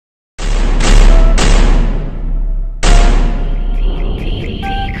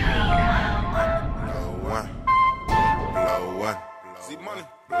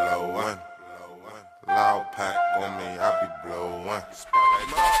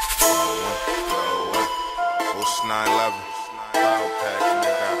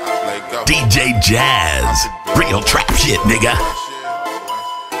DJ Jazz, real trap shit, nigga.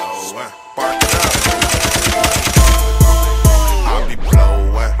 I be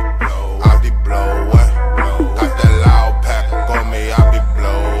blowin', I be blowin'. Got that loud pack on me, I be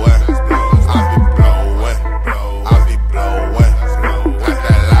blowin', I be blowin', I be blowin'. Got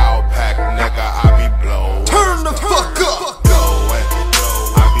that loud pack, nigga, I be blowin'. Turn the fuck up.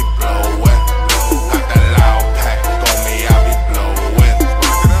 I be blowin'. Got that loud pack on me, I be blowin',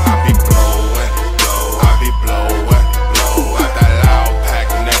 I be blowin', I be blowin'. Got that loud pack,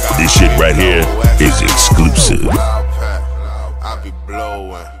 nigga. This shit right here is exclusive. I be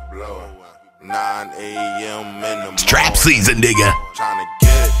blowin', 9 a.m. in the morning. Strap season, nigga. Tryna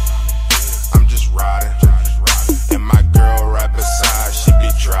get it, I'm just riding. And my girl right beside, she be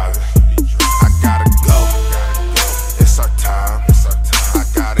driving. I gotta go, it's our time. I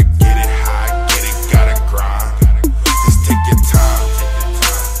gotta get it, how I get it, gotta grind. Just take your time,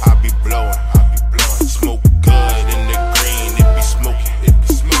 I be blowin'. Smoke good in the green, it be smoking.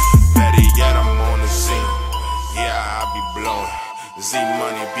 Better yet, I'm on the scene. Yeah, I be blowin'.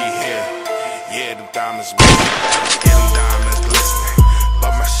 Zmoney be here. Yeah, them diamonds moving. Yeah, them diamonds glistening.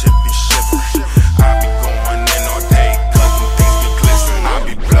 But my shit be shipping. I be going in all day, cause them things be glistening. I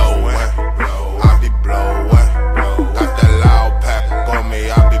be blowin', I be blowin'. Got that loud pack on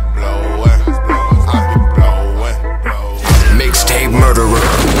me, I be blowin', I be blowin'. Mixtape murderer.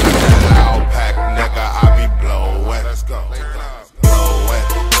 That loud pack, nigga, I be blowin'. Let's go. Blowin',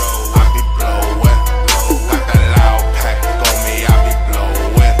 I be blowin'. Got that loud pack on me, I be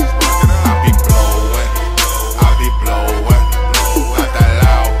blowin', I be blowin', I be blowin'. Got that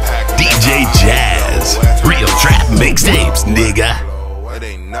loud pack, DJ Jazz, real trap mixtapes, nigga. It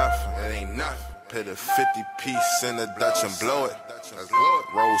ain't nothing, it ain't nothing. Put a 50-piece in the Dutch and blow it.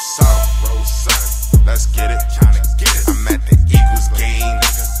 Roll some, let's get it. I'm at the Eagles game,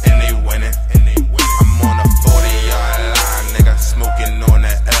 and they winning. I'm on a 40-yard line, nigga, smoking on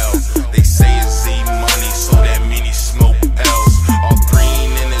that L. They say it's Zmoney, so that mean he smoke L's. All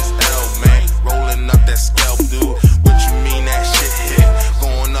green in his L, man, rolling up that scalp, dude. What you mean that shit hit?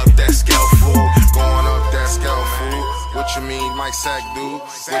 Going up that scalp, fool. Going up that scalp, fool. What you mean, Mike Sack, dude?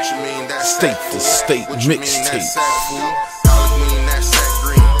 What you mean that State to state What you mean that mixtape. sack, fool? Halloween, that sack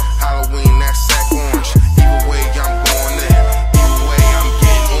green. Halloween, that sack orange. Either way, I'm going in. Either way, I'm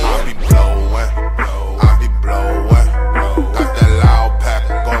getting on. I be blowin', I be blowin'. Got that loud pack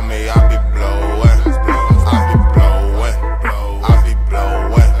on me, I be blowin', I be blowin', I be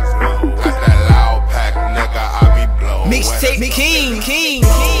blowin'. Got that loud pack, nigga, I be blowin'. Mixtape King.